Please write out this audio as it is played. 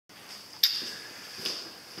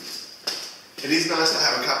It is nice to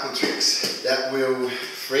have a couple of tricks that will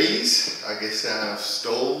freeze, I guess,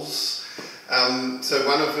 stalls. So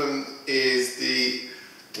one of them is the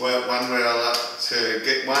one where I like to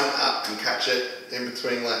get one up and catch it in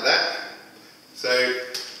between like that. So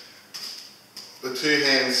the two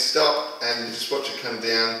hands stop and just watch it come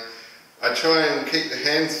down. I try and keep the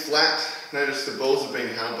hands flat. Notice the balls are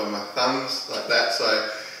being held by my thumbs like that, so I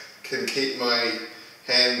can keep my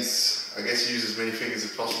hands, I guess, use as many fingers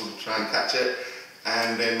as possible to try and catch it.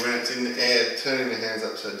 And then when it's in the air, turning the hands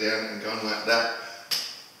upside down and going like that.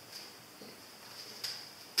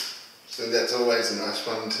 So that's always a nice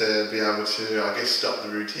one to be able to, I guess, stop the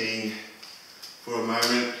routine for a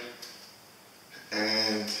moment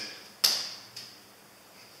and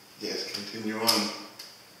yes, continue on.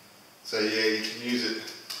 So yeah, you can use it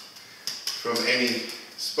from any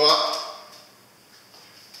spot.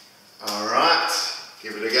 Alright,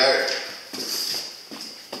 give it a go.